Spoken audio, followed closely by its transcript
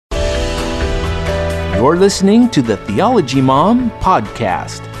You're listening to the Theology Mom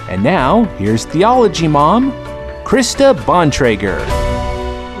podcast. And now, here's Theology Mom, Krista Bontrager.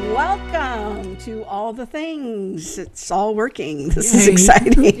 Welcome to All the Things. It's all working. This is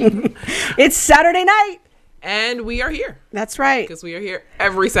exciting. It's Saturday night. And we are here. That's right. Because we are here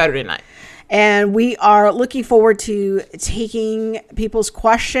every Saturday night. And we are looking forward to taking people's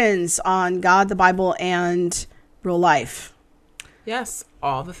questions on God, the Bible, and real life. Yes,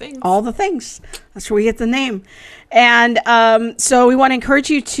 all the things. All the things. That's where we get the name. And so we want to encourage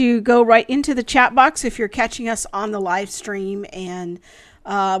you to go right into the chat box if you're catching us on the live stream. And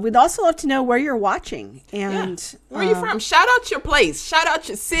we'd also love to know where you're watching. And where are you from? Shout out your place. Shout out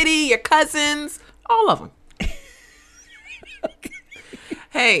your city, your cousins, all of them. Okay.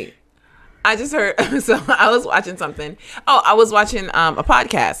 Hey, I just heard, so I was watching something. I was watching a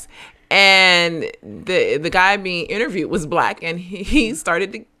podcast, and the guy being interviewed was black, and he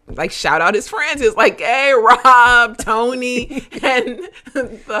started to like shout out his friends. He was like, hey, Rob, Tony. And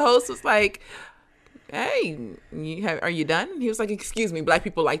the host was like, hey, are you done? He was like, excuse me, black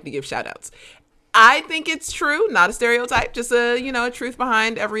people like to give shout outs. I think it's true, not a stereotype, just a truth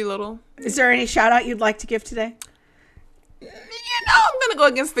behind every little. Is there any shout out you'd like to give today? I'm going to go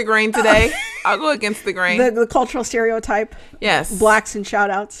against the grain today. I'll go against the grain. The cultural stereotype. Yes. Blacks and shout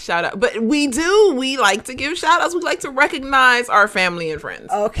outs. Shout out. But we like to give shout outs. We like to recognize our family and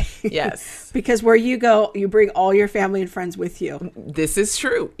friends. Okay. Yes. Because where you go, you bring all your family and friends with you. This is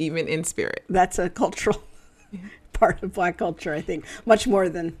true, even in spirit. That's a cultural part of black culture, I think. Much more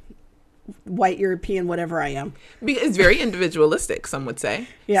than white European, whatever I am. Because it's very individualistic, some would say.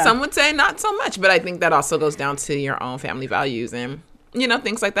 Yeah. Some would say not so much, but I think that also goes down to your own family values and,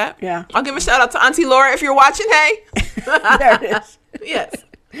 things like that. Yeah. I'll give a shout out to Auntie Laura if you're watching. Hey. There it is. Yes.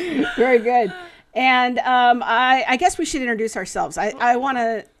 Very good. And I guess we should introduce ourselves. I want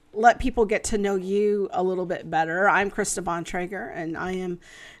to let people get to know you a little bit better. I'm Krista Bontrager, and I am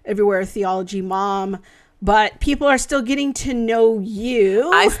Everywhere Theology Mom. But people are still getting to know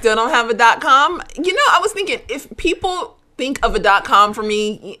you. I still don't have a .com. I was thinking, if people think of a .com for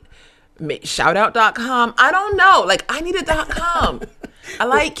me, shoutout.com. I don't know. Like, I need a .com. I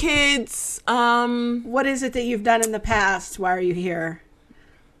like kids. What is it that you've done in the past? Why are you here?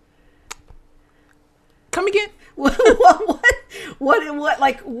 Come again. What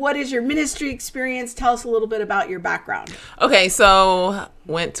is your ministry experience? Tell us a little bit about your background. Okay, so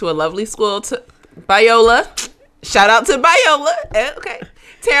went to a lovely school to Biola. Shout out to Biola. Okay.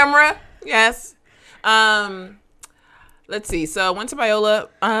 Tamara. Yes. Let's see. So I went to Biola.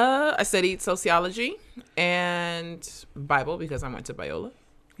 I studied sociology and Bible because I went to Biola.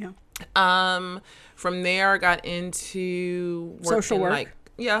 Yeah. From there I got into social work.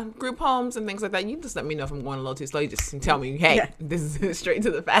 Group homes and things like that. You just let me know if I'm going a little too slow. You just tell me, hey, This is straight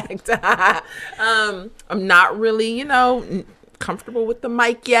to the fact. I'm not really, comfortable with the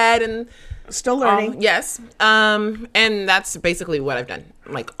mic yet, and still learning. Yes. And that's basically what I've done.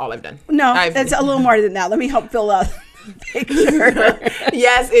 Like all I've done. No, it's a little more than that. Let me help fill out the picture.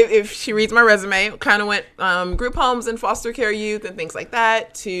 Yes. If she reads my resume, kind of went group homes and foster care youth and things like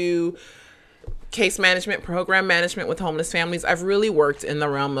that to case management, program management with homeless families. I've really worked in the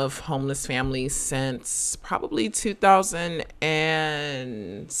realm of homeless families since probably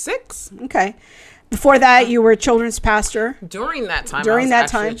 2006. Okay. Before that, you were a children's pastor. During that time, I was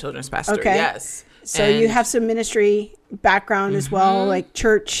actually a children's pastor. Okay. Yes. So you have some ministry background as well, like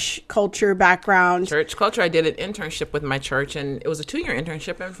church culture background. Church culture. I did an internship with my church, and it was a 2-year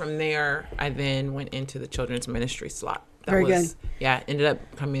internship. And from there, I then went into the children's ministry slot. Very good. Yeah, ended up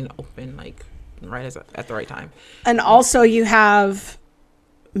coming open right at the right time. And also you have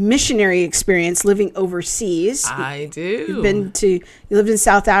missionary experience living overseas. I do. You lived in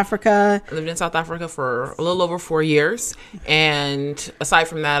South Africa. I lived in South Africa for a little over 4 years. And aside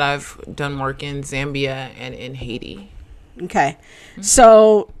from that, I've done work in Zambia and in Haiti. Okay.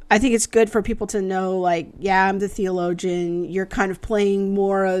 So I think it's good for people to know, I'm the theologian. You're kind of playing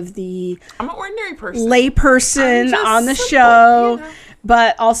more of the I'm an ordinary person. Lay person on the show,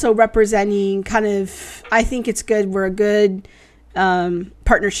 but also representing I think it's good. We're a good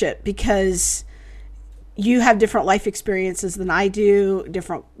partnership because you have different life experiences than I do,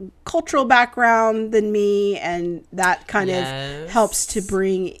 different cultural background than me, and that kind of helps to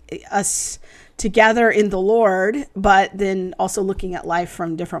bring us together in the Lord, but then also looking at life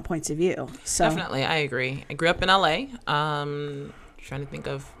from different points of view. So definitely, I agree. I grew up in LA. Trying to think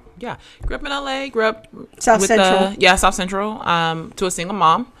of grew up in LA. Grew up South Central. South Central. To a single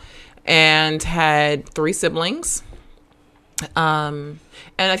mom, and had 3 siblings. And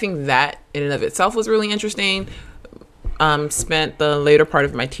I think that in and of itself was really interesting. spent the later part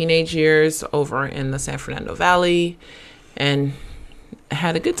of my teenage years over in the San Fernando Valley, and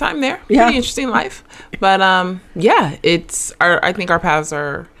had a good time there. Yeah. Pretty interesting life. But yeah, I think our paths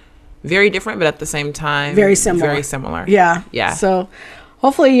are very different, but at the same time, very similar. Very similar. Yeah. Yeah. So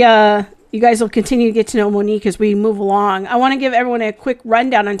hopefully you guys will continue to get to know Monique as we move along. I want to give everyone a quick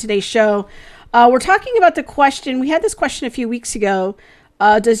rundown on today's show. We're talking about the question. We had this question a few weeks ago.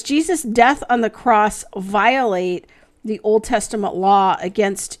 Does Jesus' death on the cross violate the Old Testament law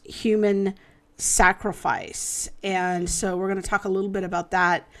against human sacrifice? And so we're going to talk a little bit about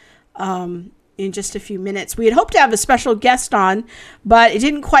that in just a few minutes. We had hoped to have a special guest on, but it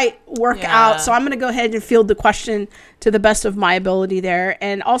didn't quite work out. So I'm going to go ahead and field the question to the best of my ability there.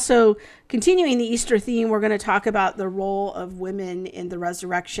 And also, continuing the Easter theme, we're going to talk about the role of women in the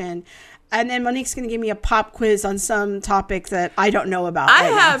resurrection. And then Monique's going to give me a pop quiz on some topic that I don't know about. I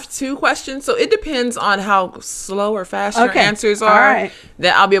have 2 questions, so it depends on how slow or fast your answers are. All right.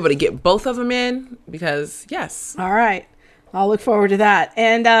 That I'll be able to get both of them in, because yes. All right. I'll look forward to that.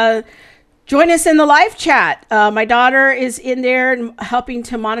 And join us in the live chat. My daughter is in there helping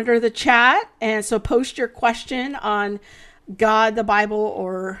to monitor the chat. And so post your question on God, the Bible,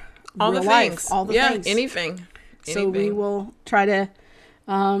 or all real the life. things. All the things. Anything. So we will try to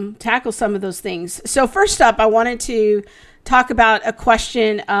tackle some of those things. So first up, I wanted to talk about a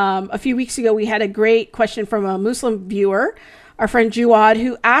question. A few weeks ago, we had a great question from a Muslim viewer, our friend Juad,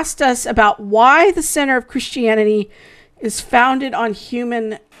 who asked us about why the center of Christianity is founded on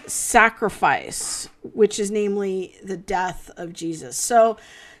human sacrifice, which is namely the death of Jesus. So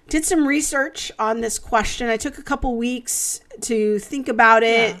did some research on this question. I took a couple weeks to think about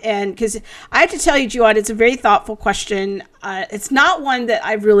it. Yeah. And because I have to tell you, Juad, it's a very thoughtful question. It's not one that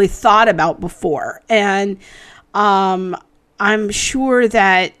I've really thought about before. And I'm sure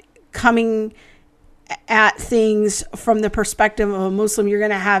that coming at things from the perspective of a Muslim, you're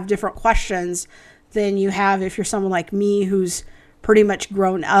going to have different questions than you have if you're someone like me who's pretty much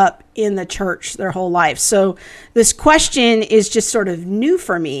grown up in the church their whole life. So this question is just sort of new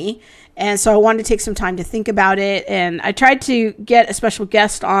for me. And so I wanted to take some time to think about it. And I tried to get a special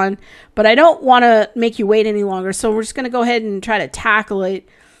guest on, but I don't want to make you wait any longer. So we're just going to go ahead and try to tackle it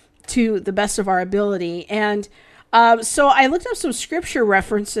to the best of our ability. And so I looked up some scripture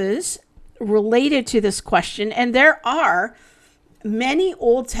references related to this question. And there are many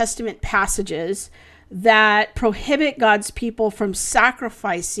Old Testament passages that prohibit God's people from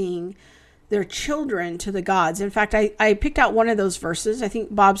sacrificing their children to the gods. In fact, I picked out one of those verses. I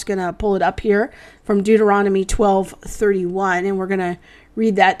think Bob's going to pull it up here from Deuteronomy 12:31, and we're going to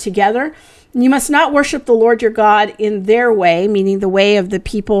read that together. You must not worship the Lord your God in their way, meaning the way of the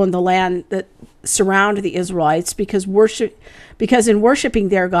people in the land that surround the Israelites, because in worshiping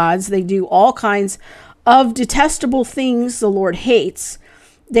their gods, they do all kinds of detestable things the Lord hates.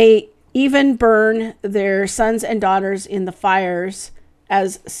 They even burn their sons and daughters in the fires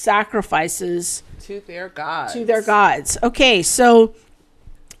as sacrifices to their gods. Okay, so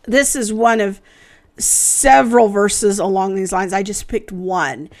this is one of several verses along these lines. I just picked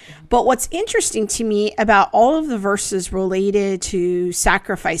one. But what's interesting to me about all of the verses related to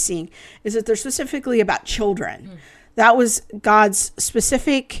sacrificing is that they're specifically about children. That was God's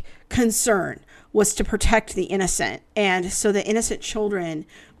specific concern, was to protect the innocent, and so the innocent children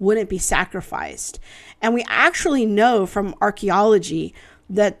wouldn't be sacrificed. And we actually know from archaeology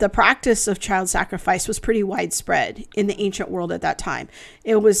that the practice of child sacrifice was pretty widespread in the ancient world at that time.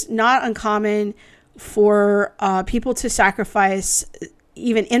 It was not uncommon for people to sacrifice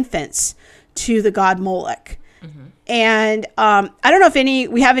even infants to the god Moloch. Mm-hmm. And I don't know if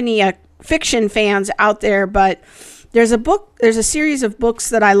we have any fiction fans out there, but there's a series of books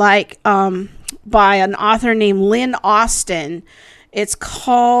that I like by an author named Lynn Austin. It's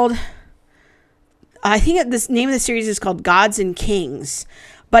called, I think the name of the series is called Gods and Kings,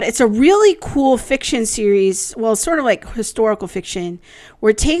 but it's a really cool fiction series. Well, it's sort of like historical fiction,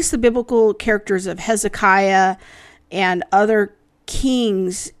 where it takes the biblical characters of Hezekiah and other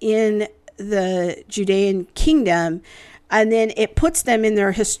kings in the Judean kingdom, and then it puts them in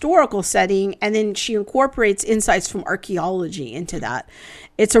their historical setting, and then she incorporates insights from archaeology into that.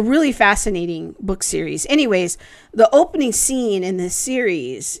 It's a really fascinating book series. Anyways, the opening scene in this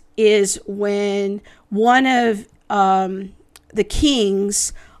series is when one of the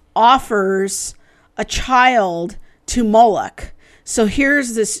kings offers a child to Moloch. So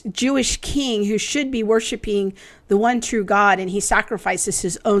here's this Jewish king who should be worshiping the one true God, and he sacrifices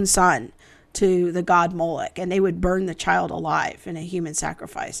his own son to the god Moloch, and they would burn the child alive in a human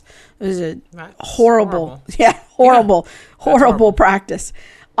sacrifice. It was horrible practice.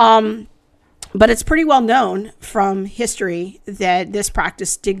 But it's pretty well known from history that this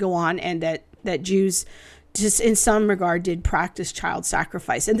practice did go on, and that Jews just in some regard did practice child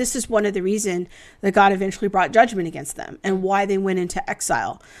sacrifice. And this is one of the reasons that God eventually brought judgment against them and why they went into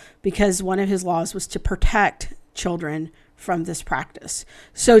exile, because one of his laws was to protect children from this practice.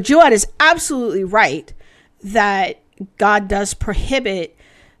 So Jewad is absolutely right that God does prohibit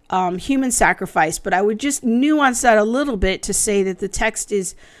human sacrifice, but I would just nuance that a little bit to say that the text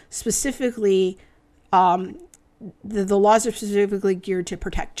is specifically, the laws are specifically geared to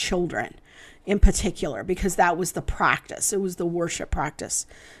protect children in particular, because that was the practice. It was the worship practice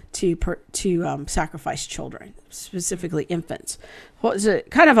to sacrifice children, specifically infants. Well, it's a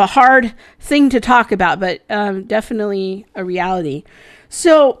kind of a hard thing to talk about, but definitely a reality.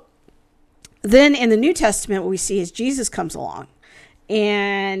 So then in the New Testament, what we see is Jesus comes along,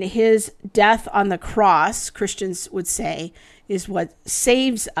 and his death on the cross, Christians would say, is what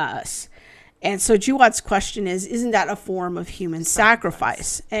saves us. And so Juwad's question is, isn't that a form of human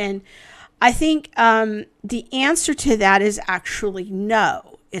sacrifice? And I think the answer to that is actually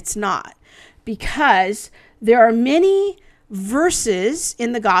no, it's not. Because there are many verses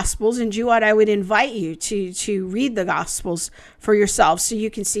in the Gospels, and Jewad, I would invite you to read the Gospels for yourself so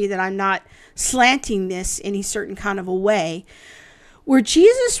you can see that I'm not slanting this in any certain kind of a way, where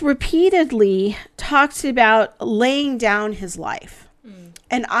Jesus repeatedly talks about laying down his life.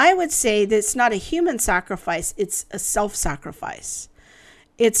 And I would say that it's not a human sacrifice, it's a self-sacrifice.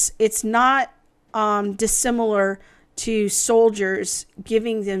 It's not dissimilar to soldiers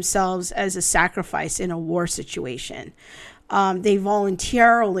giving themselves as a sacrifice in a war situation. They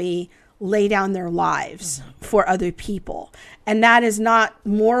voluntarily lay down their lives for other people. And that is not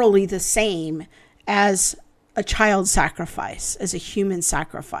morally the same as a child sacrifice, as a human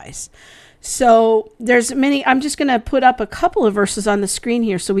sacrifice. So there's many. I'm just going to put up a couple of verses on the screen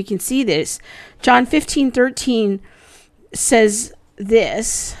here so we can see this. John 15:13 says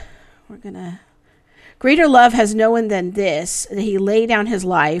this. Greater love has no one than this, that he lay down his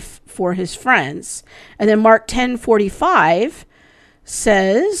life for his friends. And then Mark 10:45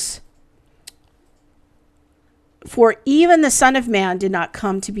 says, for even the Son of Man did not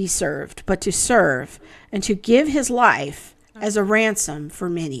come to be served, but to serve and to give his life as a ransom for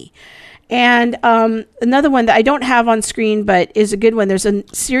many. And another one that I don't have on screen, but is a good one. There's a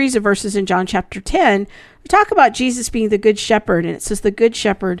series of verses in John chapter 10. We talk about Jesus being the good shepherd, and it says the good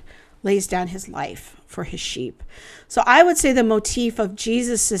shepherd lays down his life for his sheep. So I would say the motif of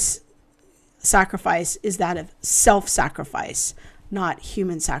Jesus's sacrifice is that of self-sacrifice, not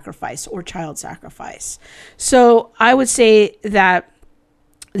human sacrifice or child sacrifice. So I would say that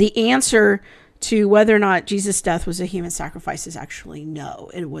the answer to whether or not Jesus' death was a human sacrifice is actually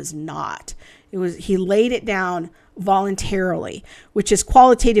no, it was not. He laid it down voluntarily, which is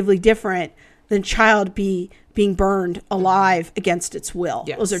qualitatively different than child being burned alive against its will.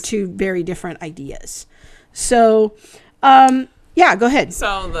 Yes. Those are two very different ideas. So, yeah, go ahead.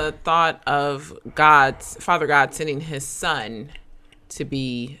 So the thought of Father God sending his son to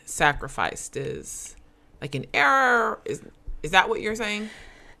be sacrificed is like an error. Is that what you're saying?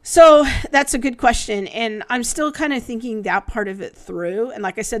 So that's a good question. And I'm still kind of thinking that part of it through. And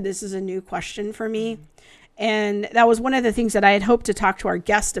like I said, this is a new question for me. And that was one of the things that I had hoped to talk to our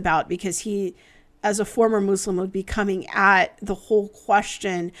guest about, because he, as a former Muslim, would be coming at the whole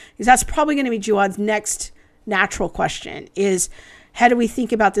question, because that's probably going to be Juwad's next natural question, is how do we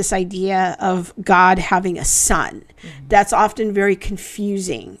think about this idea of God having a son? Mm-hmm. That's often very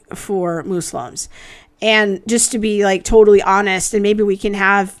confusing for Muslims. And just to be like totally honest, and maybe we can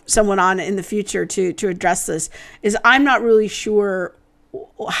have someone on in the future to address this, is I'm not really sure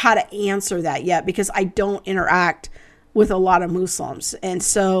how to answer that yet, because I don't interact with a lot of Muslims. And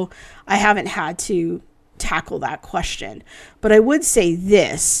so I haven't had to tackle that question. But I would say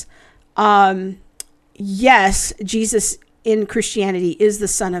this, yes, Jesus in Christianity is the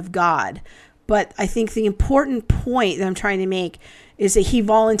Son of God. But I think the important point that I'm trying to make is that he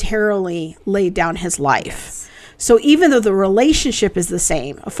voluntarily laid down his life. Yes. So even though the relationship is the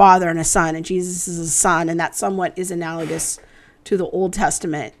same, a father and a son, and Jesus is a son, and that somewhat is analogous to the Old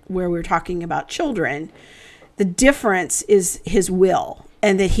Testament where we're talking about children, the difference is his will,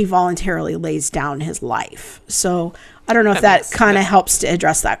 and that he voluntarily lays down his life. So I don't know if that kind of helps to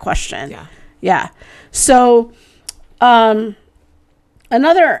address that question. Yeah. So another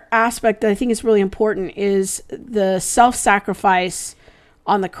aspect that I think is really important is the self-sacrifice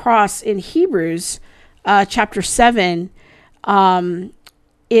on the cross in Hebrews chapter 7.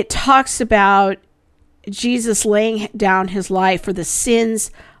 It talks about Jesus laying down his life for the sins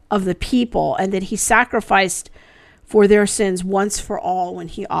of the people, and that he sacrificed for their sins once for all when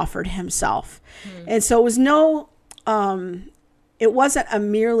he offered himself. And so it was it wasn't a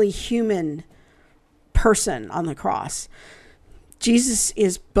merely human person on the cross. Jesus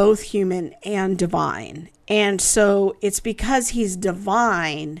is both human and divine. And so it's because he's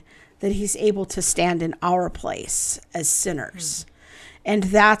divine that he's able to stand in our place as sinners. And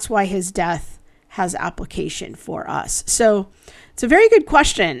that's why his death has application for us. So it's a very good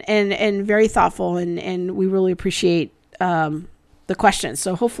question and very thoughtful, and we really appreciate the question.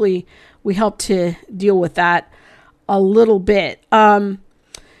 So hopefully we help to deal with that a little bit.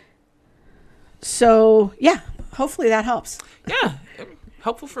 So yeah, hopefully that helps. Yeah.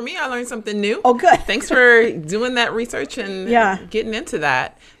 Helpful for me. I learned something new. Oh, good. Thanks for doing that research and getting into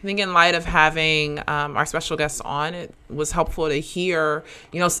that. I think in light of having our special guests on, it was helpful to hear,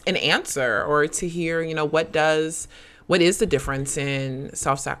 an answer, or to hear, what is the difference in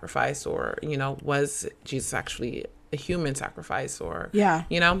self-sacrifice, or, was Jesus actually a human sacrifice, or,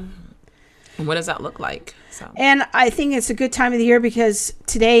 what does that look like? So. And I think it's a good time of the year because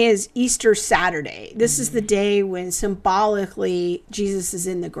today is Easter Saturday. This is the day when symbolically Jesus is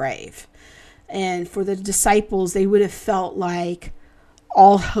in the grave. And for the disciples, they would have felt like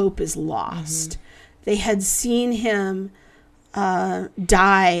all hope is lost. They had seen him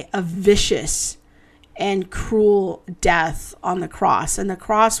die a vicious and cruel death on the cross. And the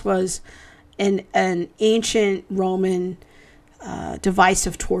cross was an ancient Roman device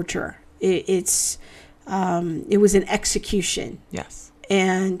of torture. It was an execution. Yes.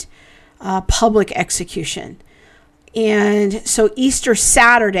 And public execution. And so Easter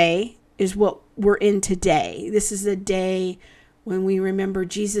Saturday is what we're in today. This is the day when we remember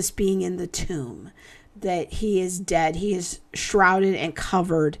Jesus being in the tomb, that he is dead. He is shrouded and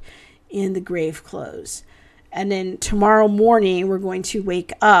covered in the grave clothes. And then tomorrow morning, we're going to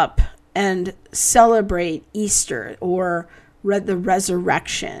wake up and celebrate Easter, or the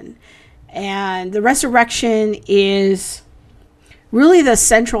resurrection. And the resurrection is really the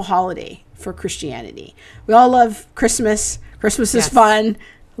central holiday for Christianity. We all love Christmas. Christmas is fun,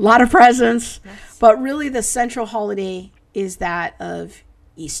 a lot of presents, but really the central holiday is that of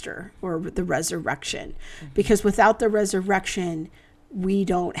Easter, or the resurrection, because without the resurrection, we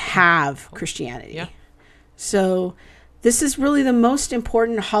don't have Christianity. Yeah. So this is really the most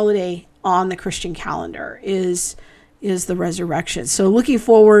important holiday on the Christian calendar is the resurrection. So looking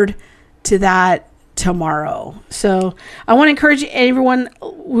forward to that tomorrow. So I want to encourage everyone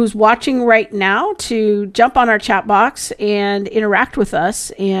who's watching right now to jump on our chat box and interact with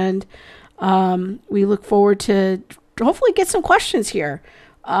us. And we look forward to hopefully get some questions here.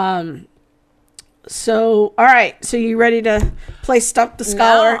 So, all right. So you ready to play Stump the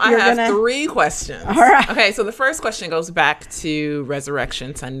Scholar? No, I have 3 questions. All right. Okay. So the first question goes back to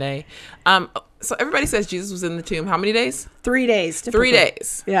Resurrection Sunday. So everybody says Jesus was in the tomb. How many days? 3 days. Typically. 3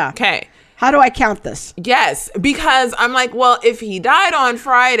 days. Yeah. Okay. How do I count this? Yes, because I'm like, well, if he died on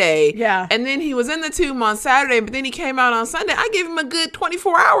Friday, and then he was in the tomb on Saturday, but then he came out on Sunday, I give him a good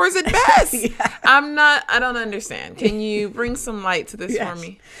 24 hours at best. I don't understand. Can you bring some light to this for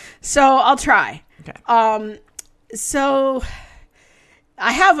me? So I'll try. Okay. So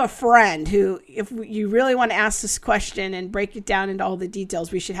I have a friend who, if you really want to ask this question and break it down into all the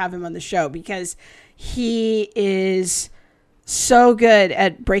details, we should have him on the show, because he is so good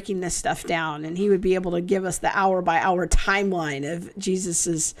at breaking this stuff down, and he would be able to give us the hour by hour timeline of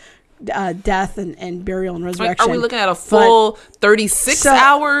Jesus's death and burial and resurrection. Are we looking at a full 36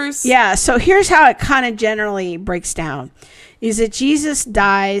 hours? Yeah. So here's how it kind of generally breaks down. Is that Jesus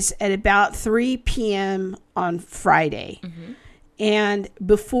dies at about 3 p.m. on Friday, and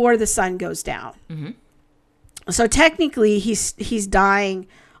before the sun goes down. So technically, he's dying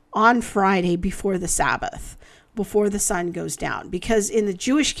on Friday before the Sabbath, before the sun goes down, because in the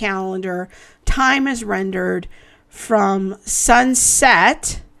Jewish calendar, time is rendered from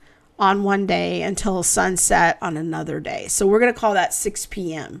sunset on one day until sunset on another day. So we're going to call that 6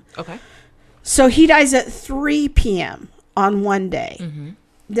 p.m. Okay. So he dies at 3 p.m. on one day.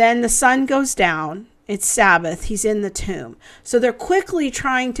 Then the sun goes down. It's Sabbath. He's in the tomb. So they're quickly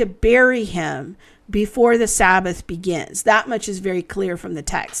trying to bury him before the Sabbath begins. That much is very clear from the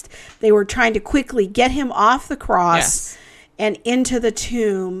text. They were trying to quickly get him off the cross and into the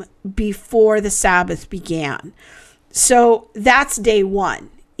tomb before the Sabbath began. So that's day one,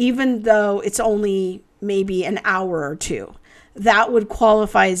 even though it's only maybe an hour or two. That would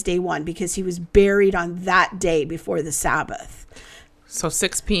qualify as day one because he was buried on that day before the Sabbath. So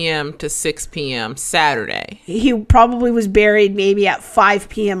 6 p.m. to 6 p.m. Saturday. He probably was buried maybe at 5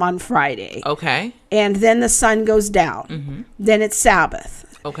 p.m. on Friday. Okay. And then the sun goes down. Then it's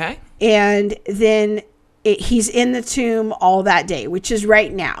Sabbath. Okay. And then he's in the tomb all that day, which is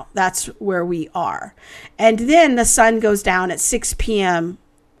right now. That's where we are. And then the sun goes down at 6 p.m.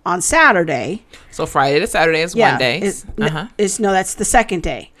 on Saturday. So Friday to Saturday is one day. No, that's the second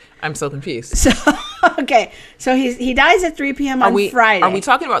day. I'm so confused. So okay, so he dies at 3 p.m. on Friday. Are we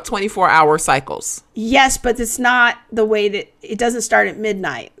talking about 24-hour cycles? Yes, but it's not the way that it doesn't start at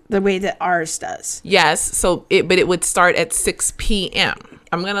midnight the way that ours does. Yes, but it would start at 6 p.m.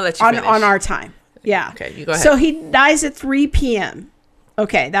 I'm gonna let you finish. On our time. Yeah. Okay, you go ahead. So he dies at 3 p.m.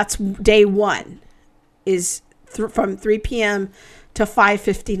 Okay, that's day one. Is from 3 p.m. to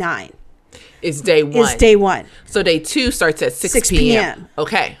 5:59. Is day one. Is day one. So day two starts at 6 p.m.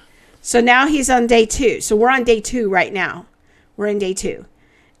 Okay. So now he's on day two. So we're on day two right now. We're in day two.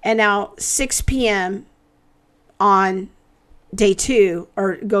 And now 6 p.m. on day two,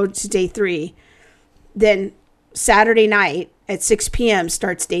 or go to day three. Then Saturday night at 6 p.m.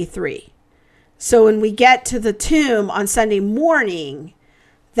 starts day three. So when we get to the tomb on Sunday morning,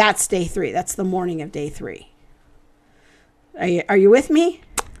 that's day three. That's the morning of day three. Are you with me?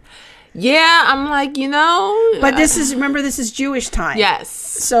 Yeah, I'm like, But this is Jewish time. Yes.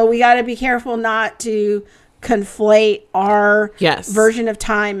 So we got to be careful not to conflate our version of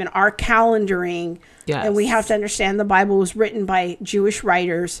time and our calendaring. Yes. And we have to understand the Bible was written by Jewish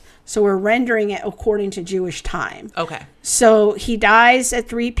writers, so we're rendering it according to Jewish time. Okay. So he dies at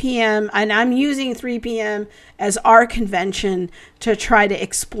 3 p.m., and I'm using 3 p.m. as our convention to try to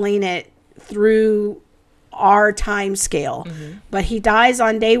explain it through our time scale. Mm-hmm. But he dies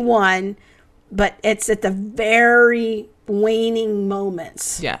on day one, but it's at the very waning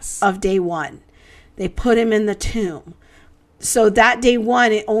moments of day one. They put him in the tomb. So that day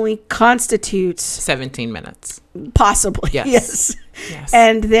one, it only constitutes 17 minutes. Possibly. Yes.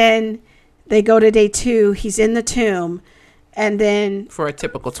 And then they go to day two. He's in the tomb. And then for a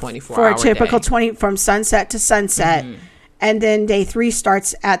typical 24-hour day. From sunset to sunset. Mm-hmm. And then day three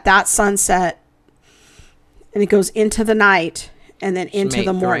starts at that sunset. And it goes into the night and then into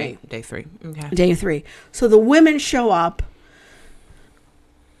the morning. Day three. Okay. Day three. So the women show up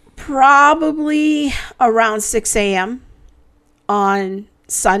probably around 6 a.m. on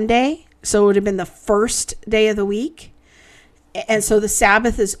Sunday. So it would have been the first day of the week. And so the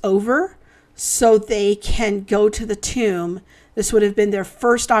Sabbath is over. So they can go to the tomb. This would have been their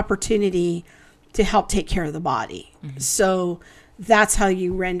first opportunity to help take care of the body. Mm-hmm. So that's how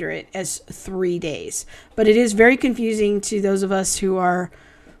you render it, as 3 days. But it is very confusing to those of us who are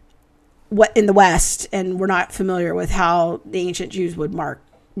in the West and we're not familiar with how the ancient Jews would mark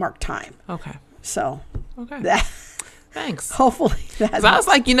time. Okay. So thanks. Hopefully that. So I was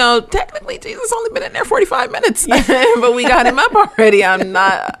like, technically Jesus only been in there 45 minutes, but we got him up already. I'm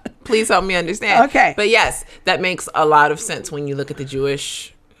not. Please help me understand. Okay. But yes, that makes a lot of sense when you look at the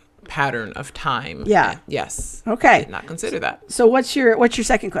Jewish pattern of time. Yeah. Yes. Okay. I did not consider that. So what's your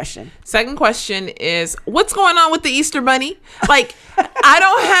second question? Second question is, what's going on with the Easter Bunny? Like, I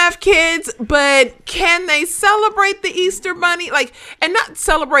don't have kids, but can they celebrate the Easter Bunny? Like, and not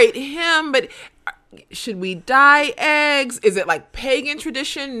celebrate him, but should we dye eggs? Is it like pagan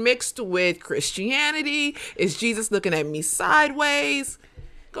tradition mixed with Christianity? Is Jesus looking at me sideways?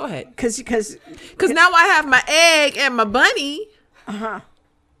 Go ahead. Because now I have my egg and my bunny. Uh-huh.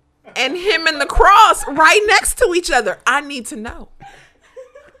 And him and the cross right next to each other. I need to know.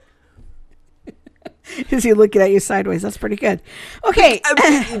 Is he looking at you sideways? That's pretty good. Okay.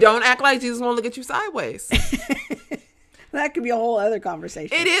 Don't act like Jesus won't look at you sideways. That could be a whole other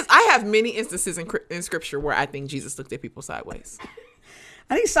conversation. It is. I have many instances in scripture where I think Jesus looked at people sideways.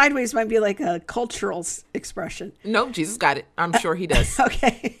 I think sideways might be like a cultural expression. Nope, Jesus got it. I'm sure he does.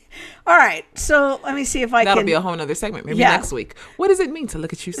 Okay. All right. So let me see if That'll be a whole nother segment. Maybe next week. What does it mean to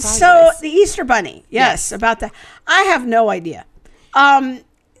look at you sideways? So the Easter Bunny. Yes. About that. I have no idea.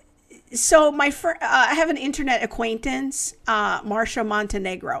 So I have an internet acquaintance, Marcia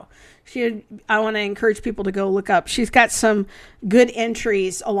Montenegro. I want to encourage people to go look up. She's got some good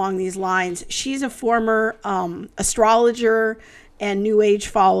entries along these lines. She's a former astrologer and New Age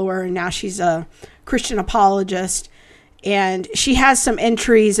follower, and now she's a Christian apologist. And she has some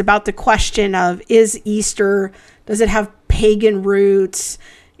entries about the question of, is Easter, does it have pagan roots?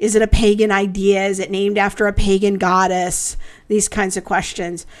 Is it a pagan idea? Is it named after a pagan goddess? These kinds of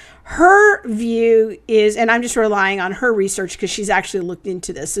questions. Her view is, and I'm just relying on her research because she's actually looked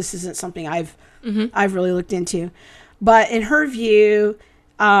into this. This isn't something I've really looked into. But in her view,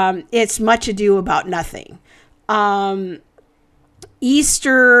 it's much ado about nothing.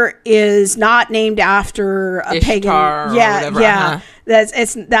 Easter is not named after a Ishtar pagan. Or whatever.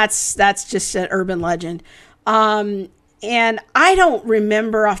 That's just an urban legend. And I don't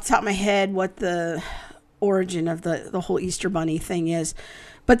remember off the top of my head what the origin of the whole Easter Bunny thing is.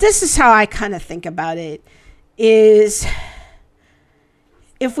 But this is how I kind of think about it, is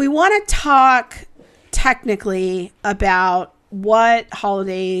if we want to talk technically about what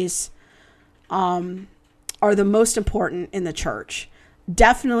holidays are the most important in the church,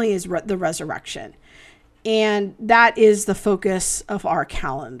 definitely is the resurrection. And that is the focus of our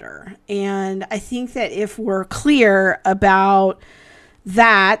calendar. And I think that if we're clear about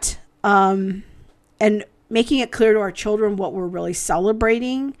that, and making it clear to our children what we're really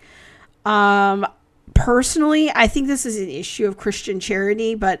celebrating, personally, I think this is an issue of Christian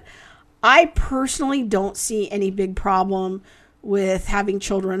charity, but I personally don't see any big problem with having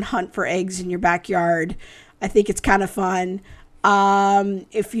children hunt for eggs in your backyard. I think it's kind of fun.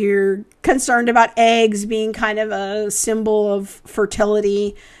 If you're concerned about eggs being kind of a symbol of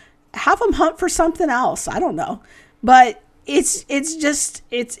fertility, have them hunt for something else. I don't know, but it's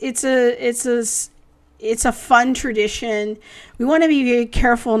a fun tradition. We want to be very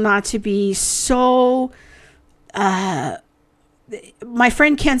careful not to be so. My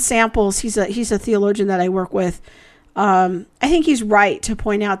friend Ken Samples, he's a theologian that I work with. I think he's right to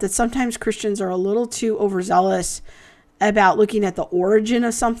point out that sometimes Christians are a little too overzealous about looking at the origin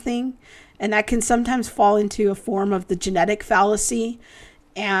of something, and that can sometimes fall into a form of the genetic fallacy.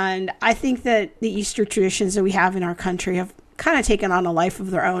 And I think that the Easter traditions that we have in our country have kind of taken on a life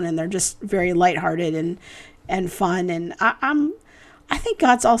of their own, and they're just very lighthearted and fun. And I think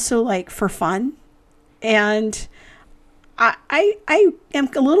God's also like for fun, and I am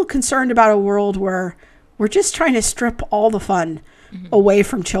a little concerned about a world where we're just trying to strip all the fun away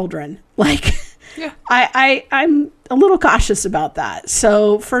from children. Like, yeah. I'm a little cautious about that.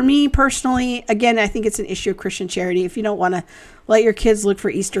 So for me personally, again, I think it's an issue of Christian charity. If you don't want to let your kids look for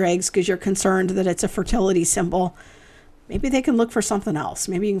Easter eggs because you're concerned that it's a fertility symbol, maybe they can look for something else.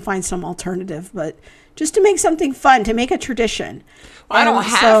 Maybe you can find some alternative, but just to make something fun, to make a tradition. Well, I don't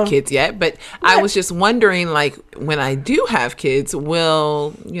have kids yet, but I was just wondering, like, when I do have kids,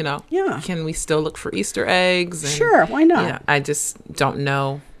 can we still look for Easter eggs? And, sure, why not? Yeah, I just don't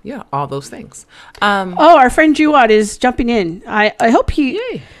know. Yeah, all those things. Our friend Juwad is jumping in. I hope he.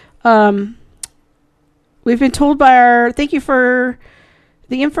 Yay. We've been told by thank you for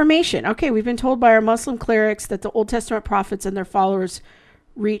the information. Okay, we've been told by our Muslim clerics that the Old Testament prophets and their followers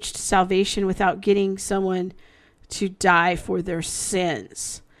reached salvation without getting someone to die for their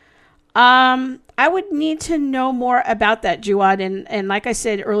sins. I would need to know more about that, Juwad. And like I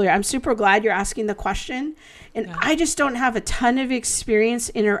said earlier, I'm super glad you're asking the question. And yeah. I just don't have a ton of experience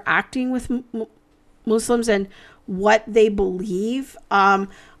interacting with Muslims and what they believe. I'm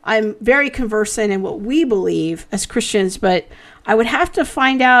very conversant in what we believe as Christians, but I would have to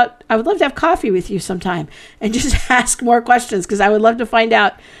find out. I would love to have coffee with you sometime and just ask more questions, because I would love to find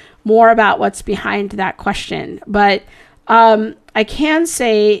out more about what's behind that question. But I can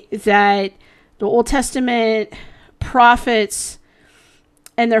say that the Old Testament prophets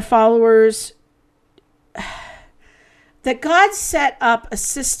and their followers, that God set up a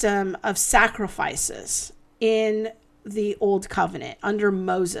system of sacrifices in the Old Covenant under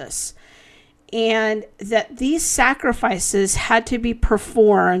Moses, and that these sacrifices had to be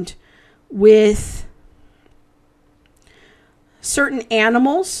performed with certain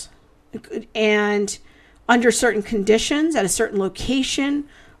animals and under certain conditions at a certain location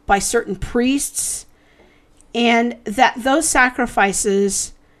by certain priests, and that those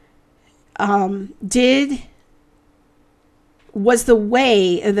sacrifices was the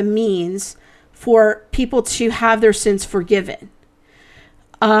way or the means for people to have their sins forgiven.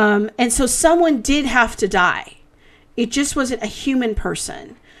 And so someone did have to die. It just wasn't a human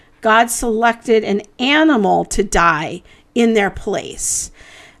person. God selected an animal to die in their place.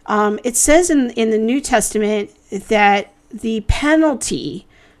 It says in the New Testament that the penalty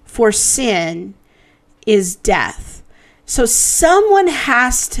for sin is death. So someone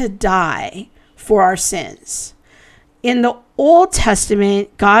has to die for our sins. In the Old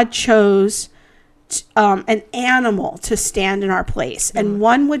Testament, God chose an animal to stand in our place, and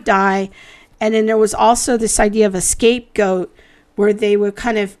one would die. And then there was also this idea of a scapegoat, where they would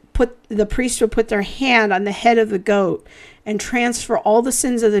kind of the priest would put their hand on the head of the goat and transfer all the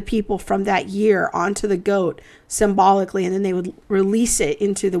sins of the people from that year onto the goat symbolically, and then they would release it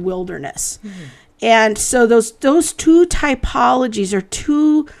into the wilderness. Mm-hmm. And so those two typologies are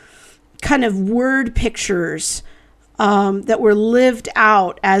two kind of word pictures that were lived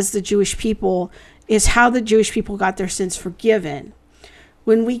out as the Jewish people, is how the Jewish people got their sins forgiven.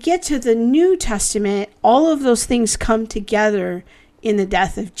 When we get to the New Testament, all of those things come together in the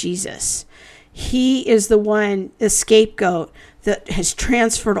death of Jesus. He is the scapegoat that has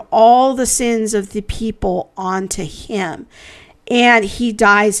transferred all the sins of the people onto him. And he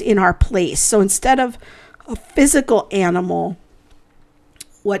dies in our place. So instead of a physical animal,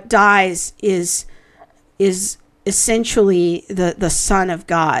 what dies is essentially the Son of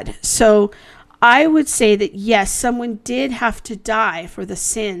God. So I would say that, yes, someone did have to die for the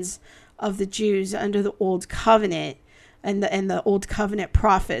sins of the Jews under the Old Covenant and the Old Covenant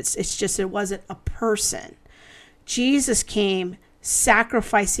prophets. It's just it wasn't a person. Jesus came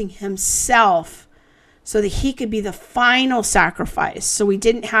sacrificing himself so that he could be the final sacrifice. So we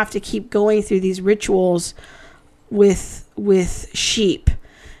didn't have to keep going through these rituals with sheep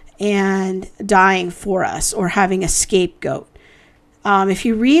and dying for us or having a scapegoat. If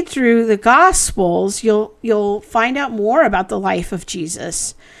you read through the Gospels, you'll find out more about the life of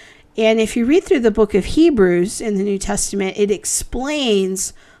Jesus. And if you read through the book of Hebrews in the New Testament, it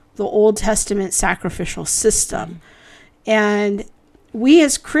explains the Old Testament sacrificial system. And we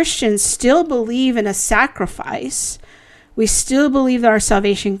as Christians still believe in a sacrifice. We still believe that our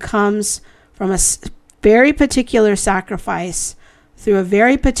salvation comes from a very particular sacrifice through a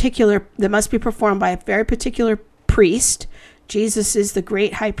very particular, that must be performed by a very particular priest. Jesus is the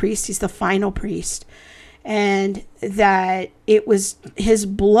great high priest. He's the final priest. And that it was his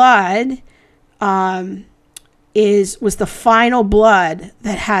blood was the final blood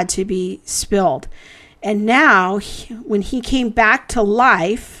that had to be spilled. And now, when he came back to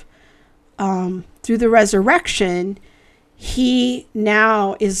life through the resurrection, he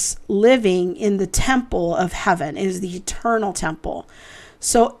now is living in the temple of heaven. It is the eternal temple.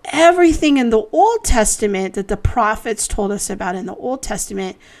 So everything in the Old Testament that the prophets told us about in the Old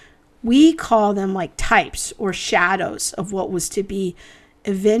Testament, we call them like types or shadows of what was to be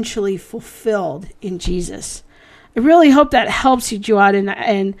eventually fulfilled in Jesus. I really hope that helps you, Joad,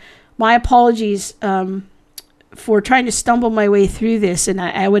 and my apologies for trying to stumble my way through this, and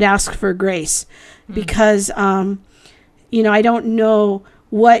I would ask for grace because, I don't know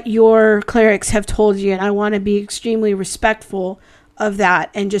what your clerics have told you, and I want to be extremely respectful of that,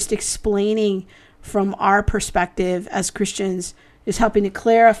 and just explaining from our perspective as Christians is helping to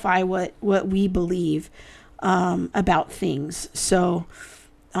clarify what we believe about things. So,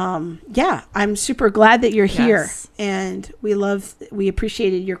 I'm super glad that you're here, and we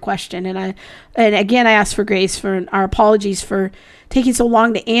appreciated your question. And again, I ask for grace for our apologies for taking so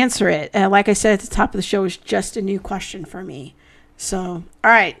long to answer it. Like I said at the top of the show, it's just a new question for me. So,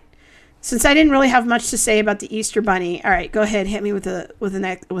 all right. Since I didn't really have much to say about the Easter Bunny, all right, go ahead, hit me with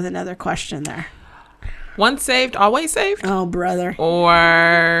another question there. Once saved, always saved? Oh, brother.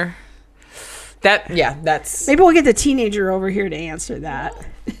 Or that's... Maybe we'll get the teenager over here to answer that.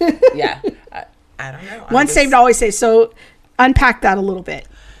 Yeah. I don't know. Once saved, always saved. So unpack that a little bit.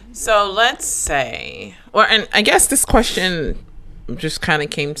 So let's say, and I guess this question just kind of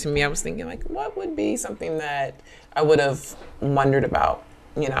came to me. I was thinking, like, what would be something that I would have wondered about,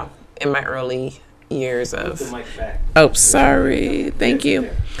 in my early years of... Oh, sorry. Thank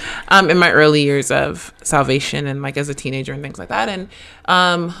you. In my early years of salvation and like as a teenager and things like that. And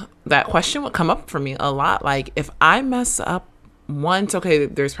that question would come up for me a lot. Like, if I mess up once, okay,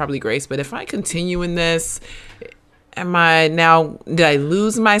 there's probably grace. But if I continue in this, did I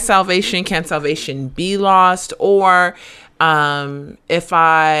lose my salvation? Can salvation be lost? Or if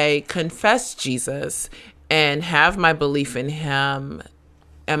I confess Jesus and have my belief in him,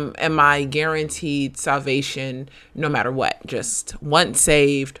 am I guaranteed salvation no matter what? Just once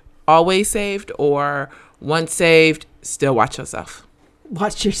saved, always saved, or once saved, still watch yourself?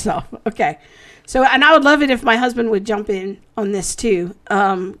 Watch yourself. Okay. So, and I would love it if my husband would jump in on this too,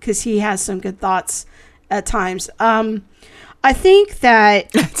 because he has some good thoughts at times. I think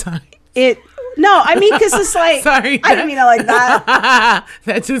that at times. Because it's like, sorry, I didn't mean it like that.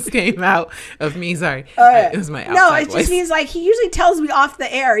 That just came out of me. Sorry. It was my outside No, it voice. just means like he usually tells me off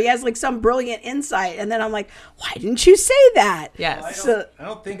the air. He has like some brilliant insight. And then I'm like, why didn't you say that? Yes. Well, I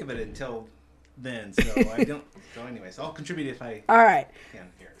don't think of it until then. So I don't. So anyways, I'll contribute if I All right. can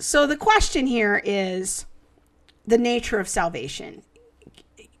here. So the question here is the nature of salvation.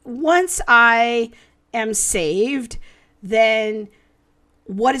 Once I am saved, then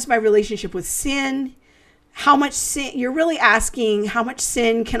what is my relationship with sin? How much sin? You're really asking how much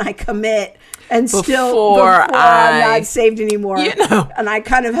sin can I commit and before I'm not saved anymore? And I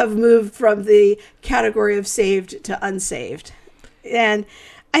kind of have moved from the category of saved to unsaved. And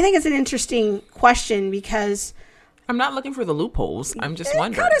I think it's an interesting question because I'm not looking for the loopholes. I'm just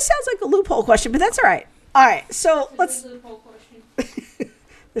wondering. It kind of sounds like a loophole question, but that's all right. All right, so let's...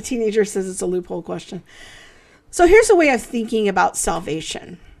 The teenager says it's a loophole question. So here's a way of thinking about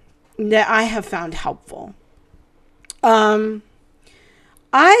salvation that I have found helpful.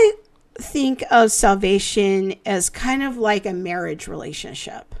 I think of salvation as kind of like a marriage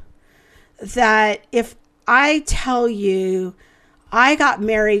relationship. That if I tell you I got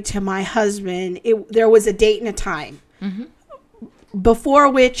married to my husband, there was a date and a time before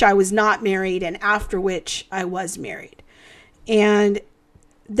which I was not married and after which I was married. And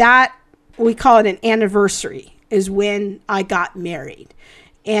that, we call it an anniversary, is when I got married.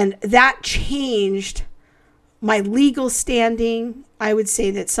 And that changed my legal standing. I would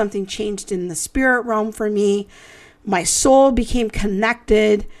say that something changed in the spirit realm for me. My soul became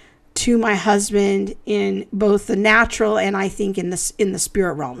connected to my husband in both the natural and I think in the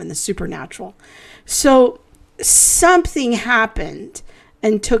spirit realm, in the supernatural. So something happened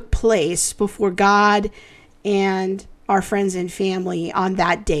and took place before God and our friends and family on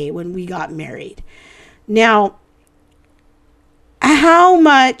that day when we got married. Now, how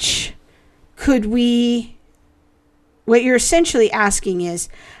much could we, what you're essentially asking is,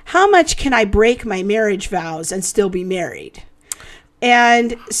 how much can I break my marriage vows and still be married?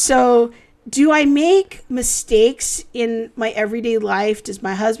 And so, do I make mistakes in my everyday life? Does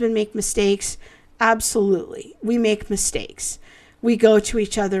my husband make mistakes? Absolutely. We make mistakes. We go to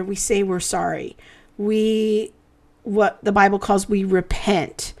each other. We say we're sorry. What the Bible calls, we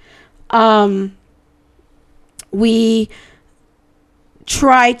repent. We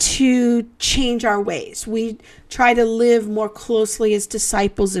try to change our ways. We try to live more closely as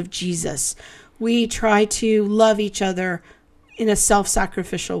disciples of Jesus. We try to love each other in a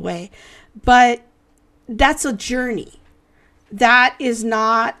self-sacrificial way. But that's a journey. That is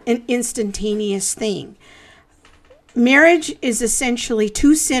not an instantaneous thing. Marriage is essentially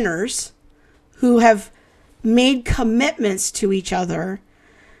two sinners who have made commitments to each other,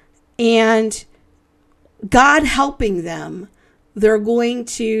 and God helping them, they're going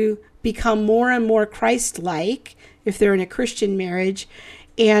to become more and more Christ-like if they're in a Christian marriage,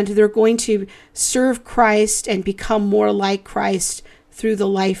 and they're going to serve Christ and become more like Christ through the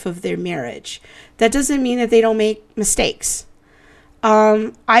life of their marriage. That doesn't mean that they don't make mistakes.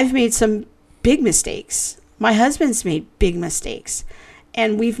 I've made some big mistakes. My husband's made big mistakes,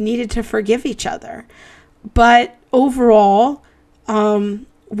 and we've needed to forgive each other. But overall,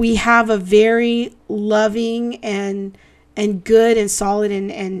 we have a very loving and good and solid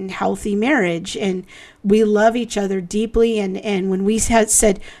and healthy marriage, and we love each other deeply, and when we had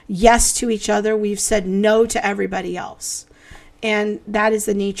said yes to each other, we've said no to everybody else, and that is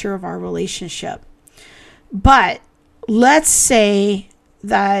the nature of our relationship. But let's say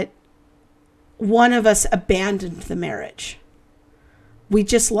that one of us abandoned the marriage. We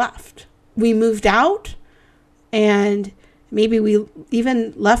just left. We moved out, and maybe we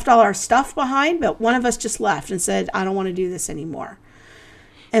even left all our stuff behind, but one of us just left and said, I don't want to do this anymore.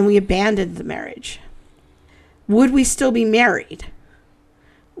 And we abandoned the marriage. Would we still be married?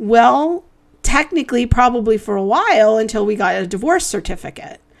 Well, technically, probably for a while until we got a divorce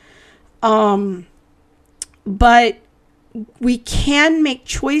certificate. But we can make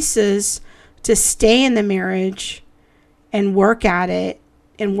choices to stay in the marriage and work at it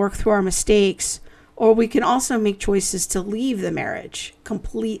and work through our mistakes. Or we can also make choices to leave the marriage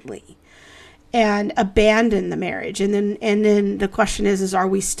completely and abandon the marriage. And then the question is are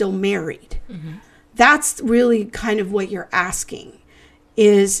we still married? Mm-hmm. That's really kind of what you're asking,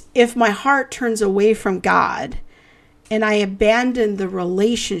 is if my heart turns away from God and I abandon the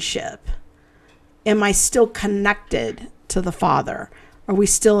relationship, am I still connected to the Father? Are we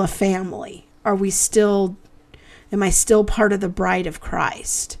still a family? Am I still part of the bride of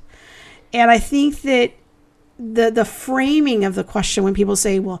Christ? And I think that the framing of the question, when people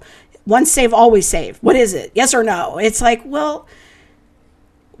say, well, once saved, always saved, what is it? Yes or no? It's like, well,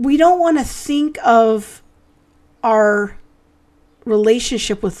 we don't want to think of our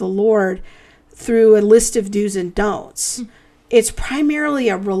relationship with the Lord through a list of do's and don'ts. It's primarily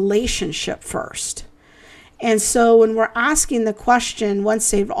a relationship first. And so when we're asking the question, once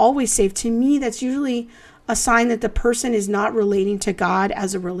saved, always saved, to me, that's usually a sign that the person is not relating to God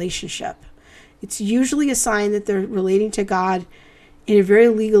as a relationship. It's usually a sign that they're relating to God in a very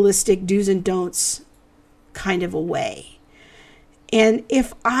legalistic do's and don'ts kind of a way. And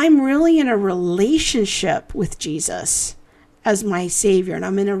if I'm really in a relationship with Jesus as my Savior, and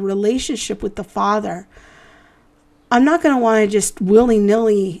I'm in a relationship with the Father, I'm not going to want to just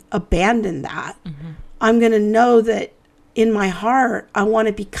willy-nilly abandon that. Mm-hmm. I'm going to know that in my heart, I want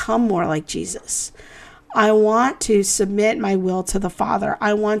to become more like Jesus. I want to submit my will to the Father.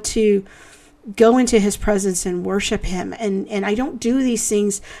 I want to go into his presence and worship him. And I don't do these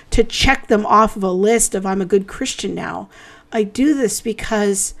things to check them off of a list of I'm a good Christian now. I do this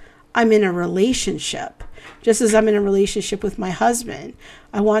because I'm in a relationship. Just as I'm in a relationship with my husband,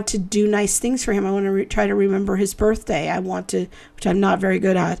 I want to do nice things for him. I want to try to remember his birthday. I want to, which I'm not very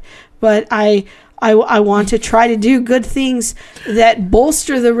good at, but I want to try to do good things that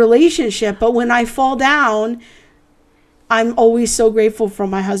bolster the relationship. But when I fall down, I'm always so grateful for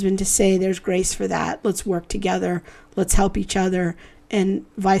my husband to say, there's grace for that. Let's work together. Let's help each other, and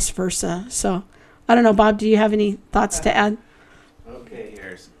vice versa. So I don't know, Bob, do you have any thoughts to add? Okay,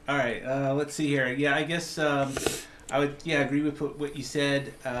 here. All right, let's see here. Yeah, I guess I would agree with what you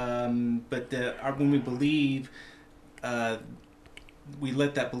said. But when we believe, we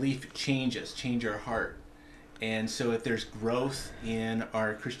let that belief change us, change our heart. And so if there's growth in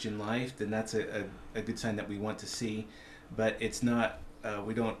our Christian life, then that's a good sign that we want to see. But it's not,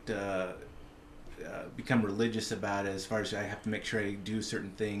 we don't become religious about it as far as I have to make sure I do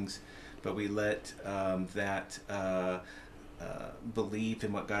certain things, but we let that belief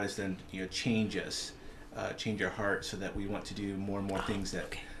in what God has done, change us, change our heart, so that we want to do more and more things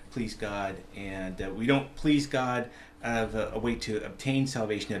that please God, and we don't please God out of a way to obtain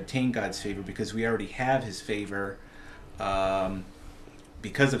salvation, obtain God's favor, because we already have His favor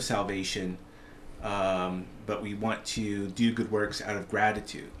because of salvation. But we want to do good works out of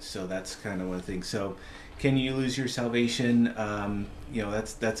gratitude. So that's kind of one of the things. So, can you lose your salvation?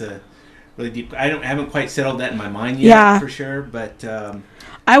 That's a really deep. I haven't quite settled that in my mind yet, for sure. But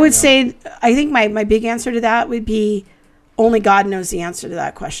I would say, I think my big answer to that would be, only God knows the answer to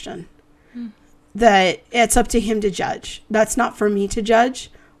that question. That it's up to Him to judge. That's not for me to judge,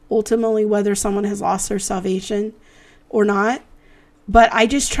 ultimately, whether someone has lost their salvation or not. But I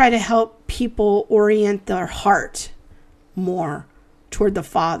just try to help people orient their heart more toward the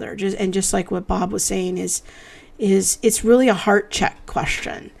Father. Just like what Bob was saying is it's really a heart check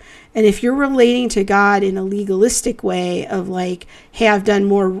question. And if you're relating to God in a legalistic way of like, hey, I've done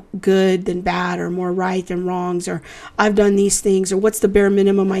more good than bad, or more right than wrongs, or I've done these things, or what's the bare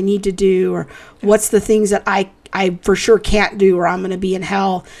minimum I need to do, or what's the things that I for sure can't do, or I'm going to be in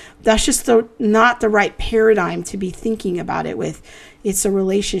hell. That's just not the right paradigm to be thinking about it with. It's a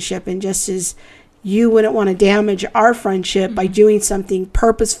relationship, and just as you wouldn't want to damage our friendship by doing something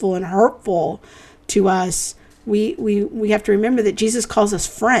purposeful and hurtful to us, we have to remember that Jesus calls us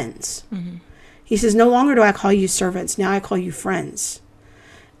friends. Mm-hmm. He says, no longer do I call you servants, now I call you friends.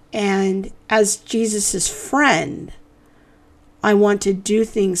 And as Jesus' friend, I want to do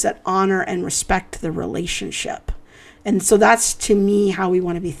things that honor and respect the relationship. And so that's, to me, how we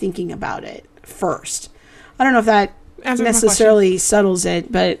want to be thinking about it first. I don't know if that necessarily settles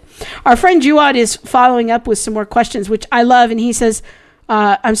it, but our friend Juad is following up with some more questions, which I love. And he says,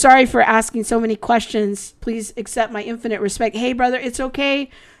 I'm sorry for asking so many questions. Please accept my infinite respect. Hey, brother, it's okay.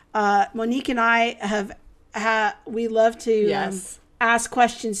 Monique and I we love to ask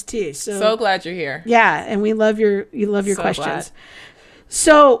questions too. So glad you're here. Yeah, and we love your questions. Glad.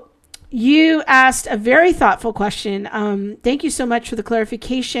 So you asked a very thoughtful question. Thank you so much for the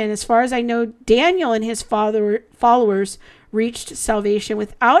clarification. As far as I know, Daniel and his followers reached salvation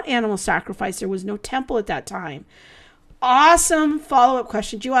without animal sacrifice. There was no temple at that time. Awesome follow-up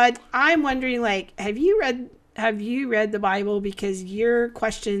question, Juad. I'm wondering, have you read the Bible? Because your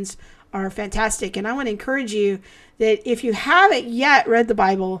questions are fantastic, and I want to encourage you that if you haven't yet read the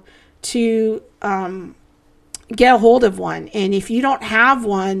Bible, to get a hold of one. And if you don't have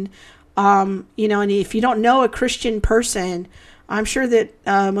one, and if you don't know a Christian person, I'm sure that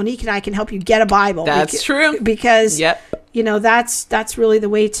Monique and I can help you get a Bible. That's true. Because that's really the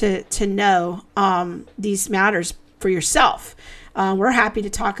way to know these matters for yourself. We're happy to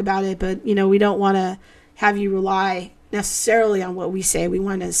talk about it, but we don't want to have you rely necessarily on what we say. We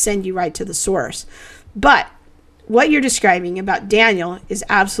want to send you right to the source. But what you're describing about Daniel is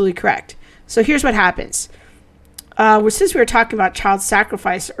absolutely correct. So here's what happens. Since we were talking about child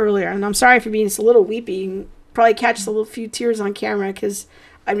sacrifice earlier, and I'm sorry for being just a little weepy, you can probably catch a few tears on camera because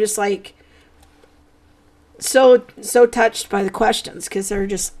I'm just so touched by the questions because they're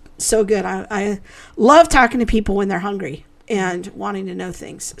just so good. I love talking to people when they're hungry and wanting to know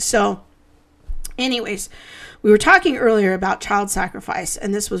things. So anyways, we were talking earlier about child sacrifice,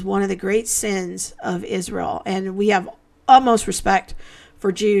 and this was one of the great sins of Israel. And we have utmost respect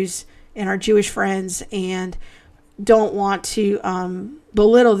for Jews and our Jewish friends, and don't want to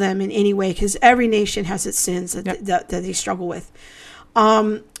belittle them in any way, because every nation has its sins that they struggle with.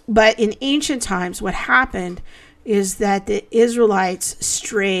 But in ancient times, what happened is that the Israelites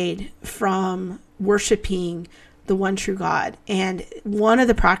strayed from worshiping the one true God. And one of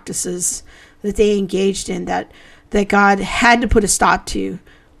the practices that they engaged in that God had to put a stop to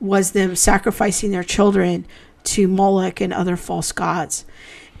was them sacrificing their children to Moloch and other false gods.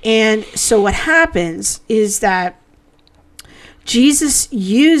 And so what happens is that Jesus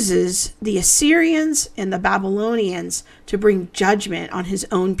uses the Assyrians and the Babylonians to bring judgment on his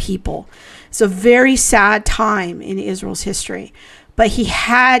own people. It's a very sad time in Israel's history, but he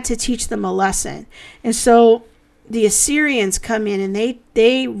had to teach them a lesson. And so the Assyrians come in and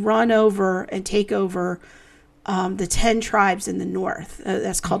they run over and take over the 10 tribes in the north.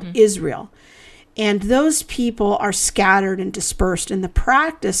 That's called Israel. And those people are scattered and dispersed. And the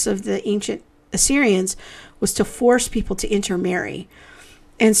practice of the ancient Assyrians was to force people to intermarry.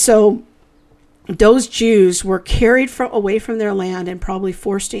 And so those Jews were carried away from their land and probably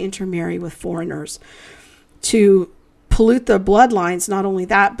forced to intermarry with foreigners to pollute their bloodlines. Not only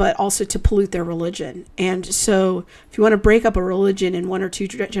that, but also to pollute their religion. And so if you want to break up a religion in 1 or 2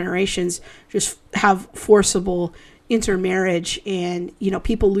 generations, just have forcible intermarriage, and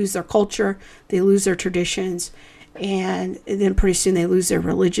people lose their culture, they lose their traditions, and then pretty soon they lose their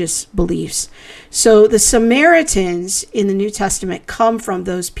religious beliefs. So the Samaritans in the New Testament come from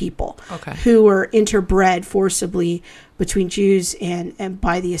those people who were interbred forcibly between Jews and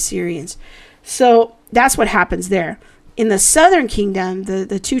by the Assyrians. So that's what happens there. In the southern kingdom,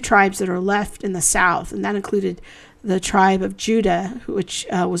 the 2 tribes that are left in the south, and that included the tribe of Judah, which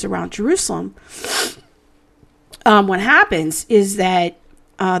was around Jerusalem, what happens is that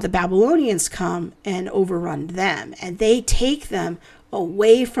the Babylonians come and overrun them, and they take them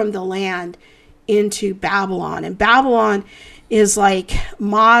away from the land into Babylon. And Babylon is like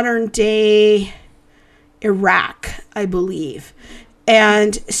modern day Iraq, I believe.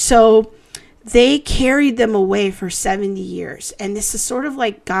 And so they carried them away for 70 years. And this is sort of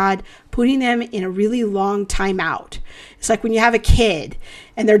like God putting them in a really long time out. It's like when you have a kid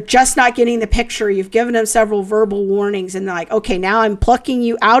and they're just not getting the picture. You've given them several verbal warnings and they're like, okay, now I'm plucking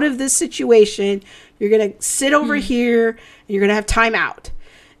you out of this situation. You're going to sit over here and you're going to have time out.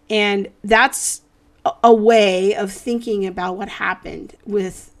 And that's a way of thinking about what happened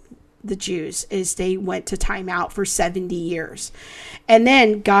with the Jews, is they went to time out for 70 years. And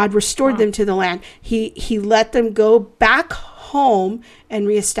then God restored them to the land. He let them go back home and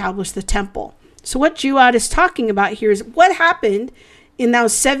reestablish the temple. So what Juad is talking about here is what happened in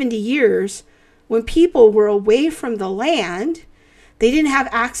those 70 years when people were away from the land. They didn't have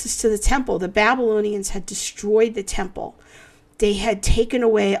access to the temple. The Babylonians had destroyed the temple. They had taken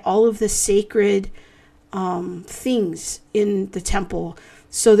away all of the sacred things in the temple.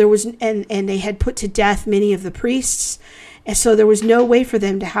 So there was, and they had put to death many of the priests. And so there was no way for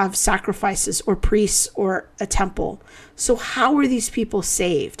them to have sacrifices or priests or a temple. So how were these people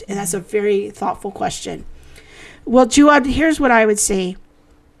saved? And that's a very thoughtful question. Well, Juad, here's what I would say,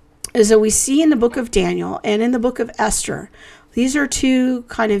 is that we see in the book of Daniel and in the book of Esther, these are 2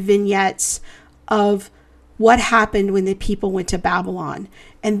 kind of vignettes of what happened when the people went to Babylon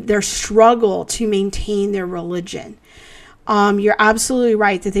and their struggle to maintain their religion. You're absolutely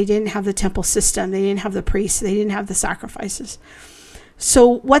right that they didn't have the temple system. They didn't have the priests. They didn't have the sacrifices.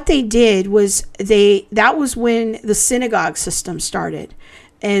 So what they did was that was when the synagogue system started,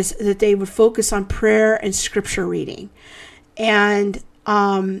 is that they would focus on prayer and scripture reading. And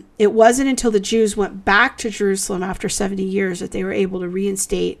it wasn't until the Jews went back to Jerusalem after 70 years that they were able to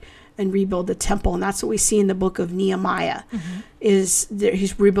reinstate and rebuild the temple. And that's what we see in the book of Nehemiah, is that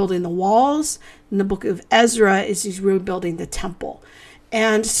he's rebuilding the walls. In the book of Ezra is he's rebuilding the temple.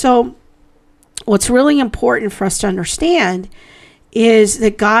 And so what's really important for us to understand is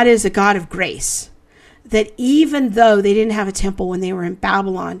that God is a God of grace. That even though they didn't have a temple when they were in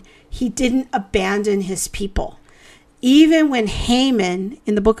Babylon, he didn't abandon his people. Even when Haman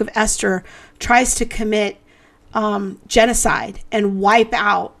in the book of Esther tries to commit genocide and wipe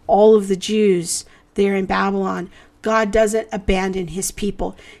out all of the Jews there in Babylon, God doesn't abandon his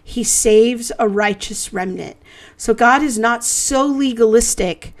people. He saves a righteous remnant. So God is not so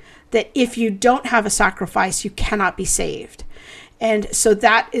legalistic that if you don't have a sacrifice, you cannot be saved. And so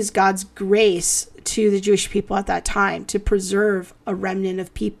that is God's grace to the Jewish people at that time, to preserve a remnant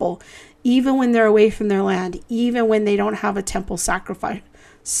of people, even when they're away from their land, even when they don't have a temple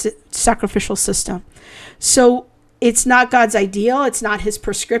sacrificial system. So it's not God's ideal. It's not his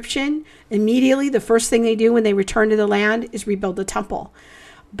prescription. Immediately, the first thing they do when they return to the land is rebuild the temple.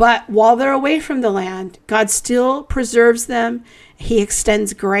 But while they're away from the land, God still preserves them. He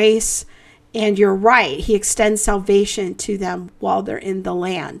extends grace. And you're right, he extends salvation to them while they're in the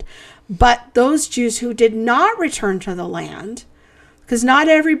land. But those Jews who did not return to the land, because not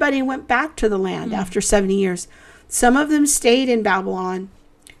everybody went back to the land after 70 years. Some of them stayed in Babylon.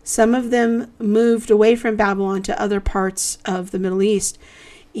 Some of them moved away from Babylon to other parts of the Middle East.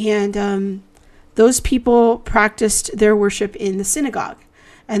 And those people practiced their worship in the synagogue.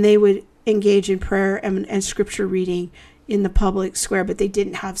 and they would engage in prayer and scripture reading in the public square, but they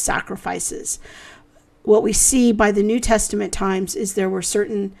didn't have sacrifices. What we see by the New Testament times is there were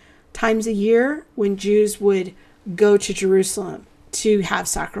certain times a year when Jews would go to Jerusalem to have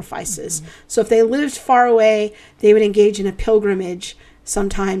sacrifices. So if they lived far away, they would engage in a pilgrimage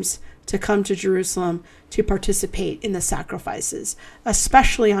sometimes to come to Jerusalem to participate in the sacrifices,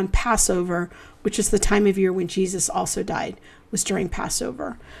 especially on Passover, which is the time of year when Jesus also died, was during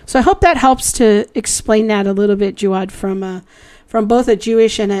Passover. So I hope that helps to explain that a little bit, Jawad, from both a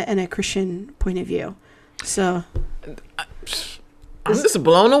Jewish and a Christian point of view. So I'm just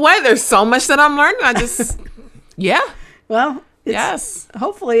blown away. There's so much that I'm learning. I just, yeah. Well, yes.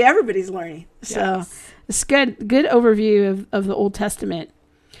 Hopefully everybody's learning. So Yes. it's good overview of the Old Testament.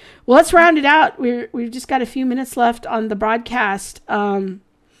 Well, let's round it out. We've just got a few minutes left on the broadcast.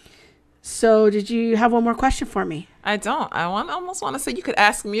 So did you have one more question for me? I don't. I almost want to say you could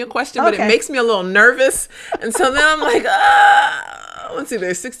ask me a question, but Okay. it makes me a little nervous. And so then I'm like, let's see,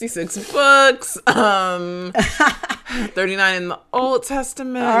 there's 66 books, 39 in the Old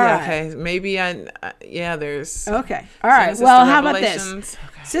Testament. All Yeah, right. okay, maybe there's. Okay. All right. Genesis Well, to how about this? Revelations. Okay.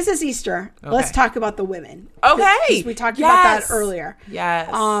 Since it's Easter, let's Okay. talk about the women. Okay. 'Cause we talked about that Yes. earlier. Yes.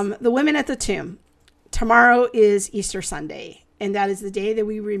 The women at the tomb. Tomorrow is Easter Sunday, and that is the day that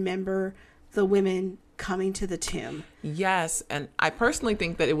we remember the women coming to the tomb. Yes, and I personally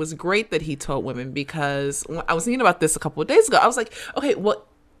think that it was great that he told women, because when I was thinking about this a couple of days ago. I was like, okay, well,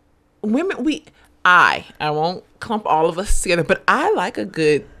 women, I won't clump all of us together, but I like a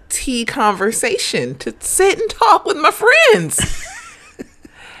good tea conversation to sit and talk with my friends.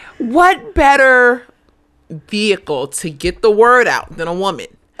 What better vehicle to get the word out than a woman?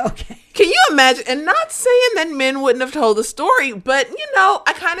 Okay. Can you imagine? And not saying that men wouldn't have told the story, but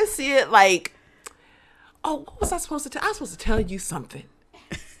I kind of see it like, oh, what was I supposed to tell? I was supposed to tell you something.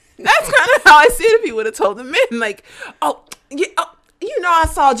 That's kind of how I see it if he would have told the men, like, oh, yeah, I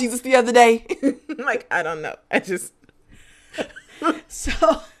saw Jesus the other day. Like, I don't know. So,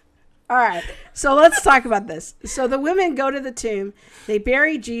 all right. So let's talk about this. So the women go to the tomb. They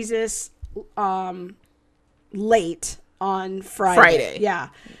bury Jesus late on Friday. Yeah.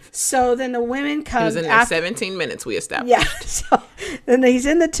 So then the women come. It was in there 17 minutes, we established. Yeah. So then he's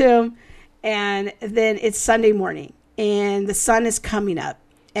in the tomb, and then it's Sunday morning, and the sun is coming up,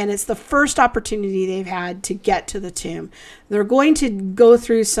 and it's the first opportunity they've had to get to the tomb. They're going to go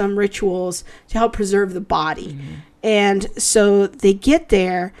through some rituals to help preserve the body. Mm-hmm. And so they get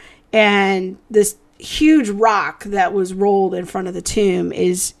there, and this huge rock that was rolled in front of the tomb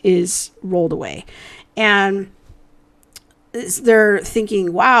is rolled away. And they're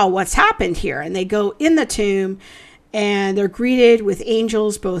thinking, wow, what's happened here? And they go in the tomb, and they're greeted with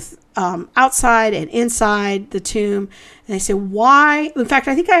angels both outside and inside the tomb. And they say, why? In fact,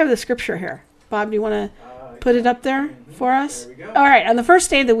 I think I have the scripture here. Bob, do you want to put it up there for us? There we go. All right. On the first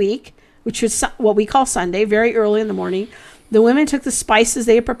day of the week, which was what we call Sunday, very early in the morning, the women took the spices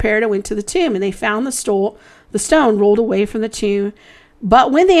they had prepared and went to the tomb, and they found the stone rolled away from the tomb.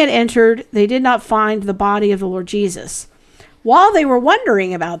 But when they had entered, they did not find the body of the Lord Jesus. While they were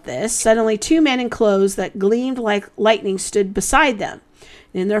wondering about this, suddenly 2 men in clothes that gleamed like lightning stood beside them.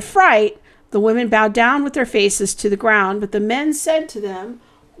 In their fright, the women bowed down with their faces to the ground, but the men said to them,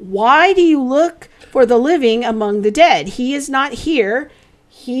 why do you look for the living among the dead? He is not here.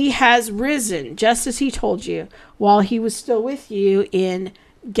 He has risen, just as he told you, while he was still with you in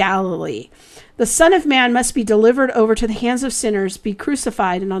Galilee. The Son of Man must be delivered over to the hands of sinners, be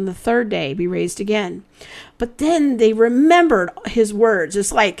crucified, and on the third day be raised again. But then they remembered his words.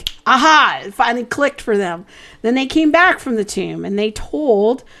 It's like, aha, it finally clicked for them. Then they came back from the tomb, and they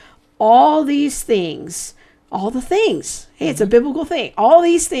told all these things, all the things. Hey, it's a biblical thing. All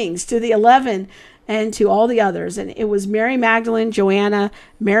these things to the 11 and to all the others. And it was Mary Magdalene, Joanna,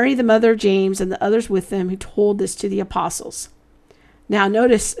 Mary the mother of James, and the others with them who told this to the apostles. Now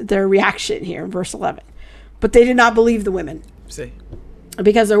notice their reaction here in verse 11. But they did not believe the women. See.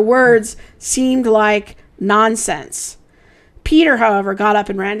 Because their words seemed like nonsense. Peter, however, got up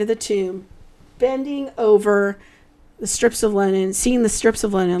and ran to the tomb, bending over the strips of linen, seeing the strips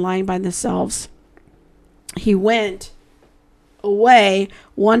of linen lying by themselves. He went away,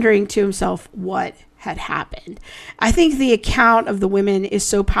 wondering to himself what had happened. I think the account of the women is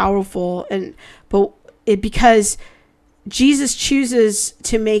so powerful, because Jesus chooses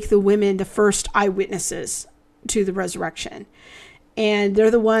to make the women the first eyewitnesses to the resurrection. And they're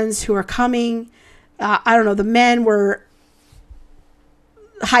the ones who are coming. I don't know, the men were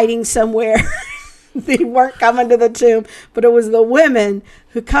hiding somewhere. They weren't coming to the tomb, but it was the women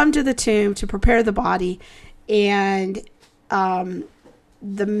who come to the tomb to prepare the body. And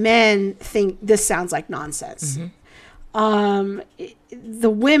the men think this sounds like nonsense. The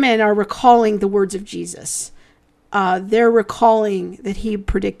women are recalling the words of Jesus. They're recalling that he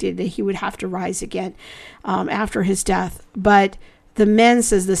predicted that he would have to rise again after his death. But the men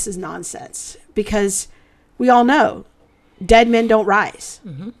says this is nonsense, because we all know dead men don't rise.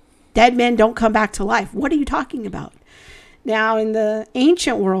 Dead men don't come back to life. What are you talking about? Now, in the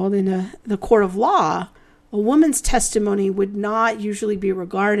ancient world, in the court of law, a woman's testimony would not usually be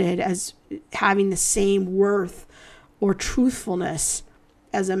regarded as having the same worth or truthfulness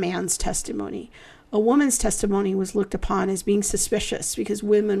as a man's testimony. A woman's testimony was looked upon as being suspicious, because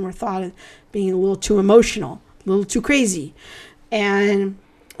women were thought of being a little too emotional, a little too crazy. And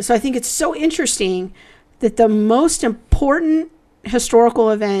so I think it's so interesting that the most important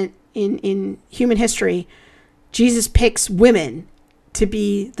historical event in human history, Jesus picks women to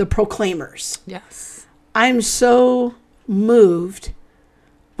be the proclaimers. Yes. I'm so moved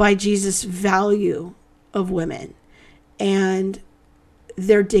by Jesus' value of women and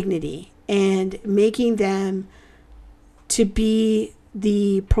their dignity, and making them to be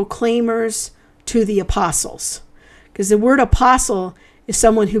the proclaimers to the apostles. Because the word apostle is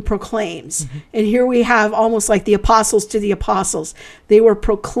someone who proclaims. And here we have almost like the apostles to the apostles. They were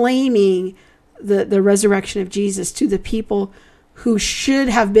proclaiming the resurrection of Jesus to the people who should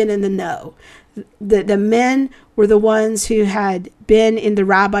have been in the know. The men were the ones who had been in the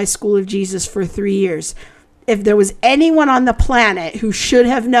rabbi school of Jesus for 3 years. If there was anyone on the planet who should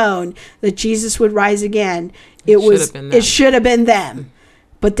have known that Jesus would rise again, it should have been them.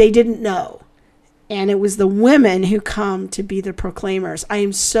 But they didn't know. And it was the women who come to be the proclaimers. I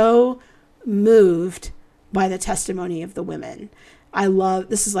am so moved by the testimony of the women.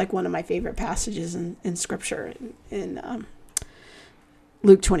 This is like one of my favorite passages in scripture in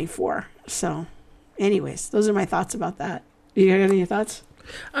Luke 24. So anyways, those are my thoughts about that. Do you have any thoughts?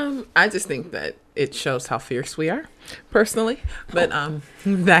 I just think that it shows how fierce we are, personally. But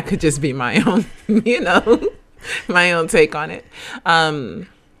that could just be my own, my own take on it.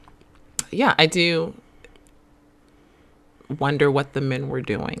 Yeah, I do wonder what the men were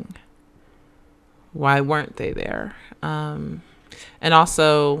doing. Why weren't they there? And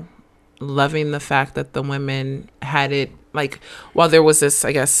also loving the fact that the women had it, like, while there was this,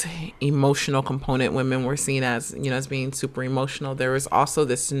 I guess, emotional component, women were seen as, as being super emotional, there was also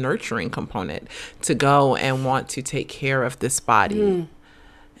this nurturing component to go and want to take care of this body.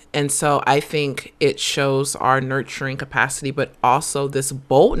 And so I think it shows our nurturing capacity, but also this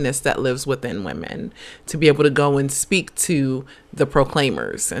boldness that lives within women to be able to go and speak to the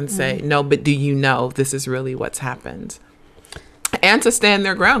proclaimers and say, no, but do you know this is really what's happened? And to stand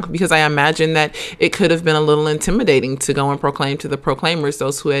their ground, because I imagine that it could have been a little intimidating to go and proclaim to the proclaimers,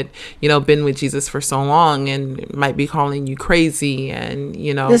 those who had, been with Jesus for so long and might be calling you crazy and,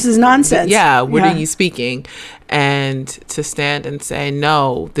 this is nonsense. Yeah. What are you speaking? And to stand and say,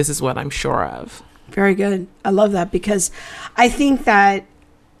 no, this is what I'm sure of. Very good. I love that, because I think that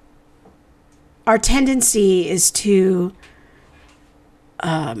our tendency is to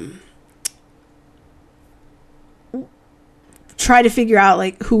try to figure out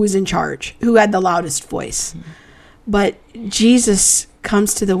like who was in charge, who had the loudest voice. But Jesus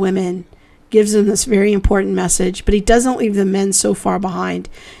comes to the women, gives them this very important message, but he doesn't leave the men so far behind.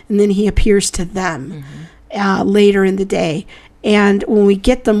 And then he appears to them later in the day. And when we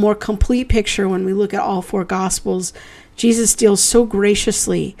get the more complete picture, when we look at all four gospels, Jesus deals so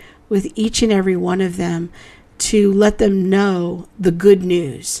graciously with each and every one of them to let them know the good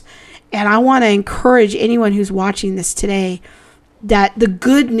news. And I want to encourage anyone who's watching this today that the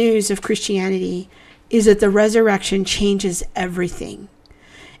good news of Christianity is that the resurrection changes everything.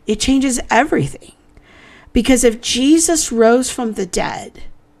 It changes everything. Because if Jesus rose from the dead,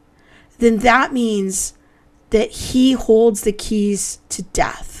 then that means that he holds the keys to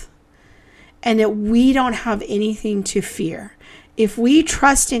death and that we don't have anything to fear. If we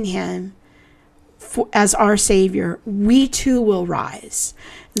trust in him as our Savior, we too will rise.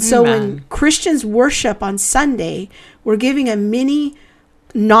 And so when Christians worship on Sunday, we're giving a mini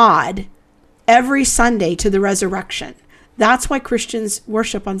nod every Sunday to the resurrection. That's why Christians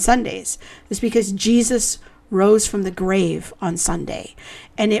worship on Sundays. It's because Jesus rose from the grave on Sunday.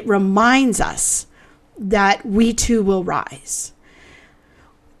 And it reminds us that we too will rise.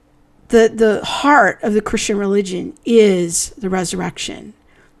 The heart of the Christian religion is the resurrection.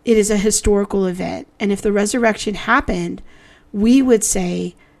 It is a historical event. And if the resurrection happened, we would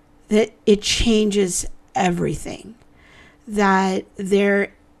say that it changes everything. That this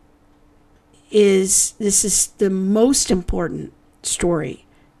is the most important story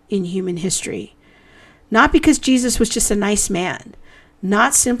in human history. Not because Jesus was just a nice man,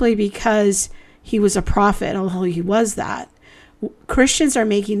 not simply because he was a prophet, although he was that. Christians are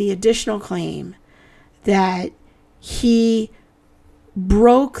making the additional claim that he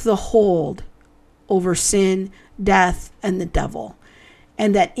broke the hold over sin, death, and the devil,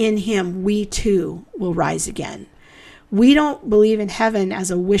 and that in him we too will rise again. We don't believe in heaven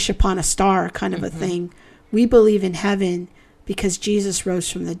as a wish upon a star kind of a thing. We believe in heaven because Jesus rose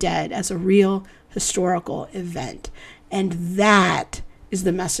from the dead as a real historical event. And that is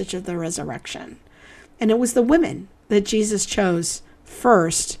the message of the resurrection. And it was the women that Jesus chose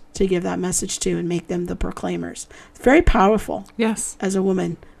first to give that message to and make them the proclaimers. It's very powerful. Yes. As a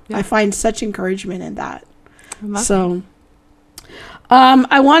woman. Yeah. I find such encouragement in that. So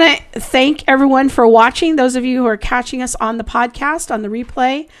I want to thank everyone for watching. Those of you who are catching us on the podcast, on the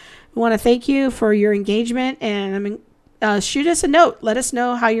replay, we want to thank you for your engagement, and shoot us a note. Let us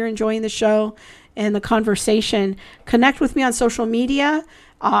know how you're enjoying the show and the conversation. Connect with me on social media.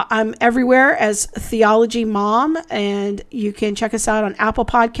 I'm everywhere as Theology Mom, and you can check us out on Apple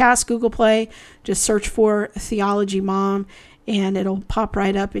Podcasts, Google Play. Just search for Theology Mom, and it'll pop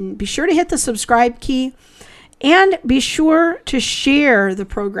right up. And be sure to hit the subscribe key, and be sure to share the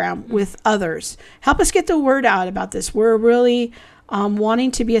program with others. Help us get the word out about this. We're really wanting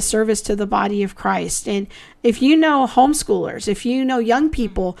to be a service to the body of Christ. And if you know homeschoolers, if you know young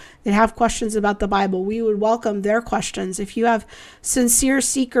people that have questions about the Bible, we would welcome their questions. If you have sincere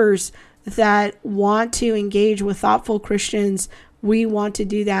seekers that want to engage with thoughtful Christians, we want to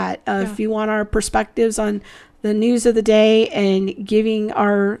do that. If you want our perspectives on the news of the day and giving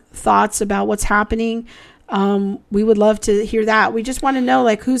our thoughts about what's happening, we would love to hear that. We just want to know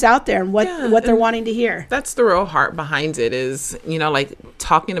like who's out there and what they're wanting to hear. That's the real heart behind it is, like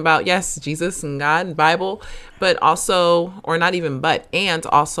talking about, yes, Jesus and God and Bible, but also, or not even but, and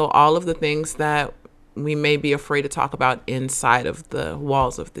also all of the things that we may be afraid to talk about inside of the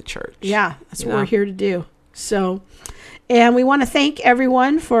walls of the church. Yeah, that's what we're here to do. So, and we want to thank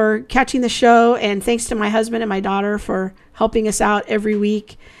everyone for catching the show, and thanks to my husband and my daughter for helping us out every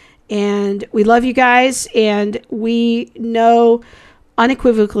week. And we love you guys, and we know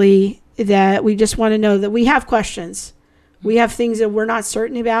unequivocally that we just want to know that we have questions. We have things that we're not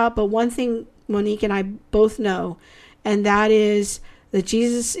certain about, but one thing Monique and I both know, and that is that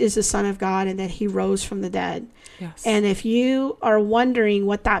Jesus is the Son of God and that he rose from the dead. Yes. And if you are wondering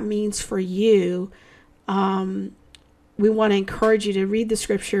what that means for you, we want to encourage you to read the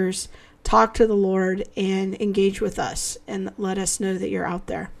scriptures, talk to the Lord, and engage with us, and let us know that you're out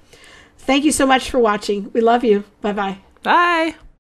there. Thank you so much for watching. We love you. Bye-bye. Bye.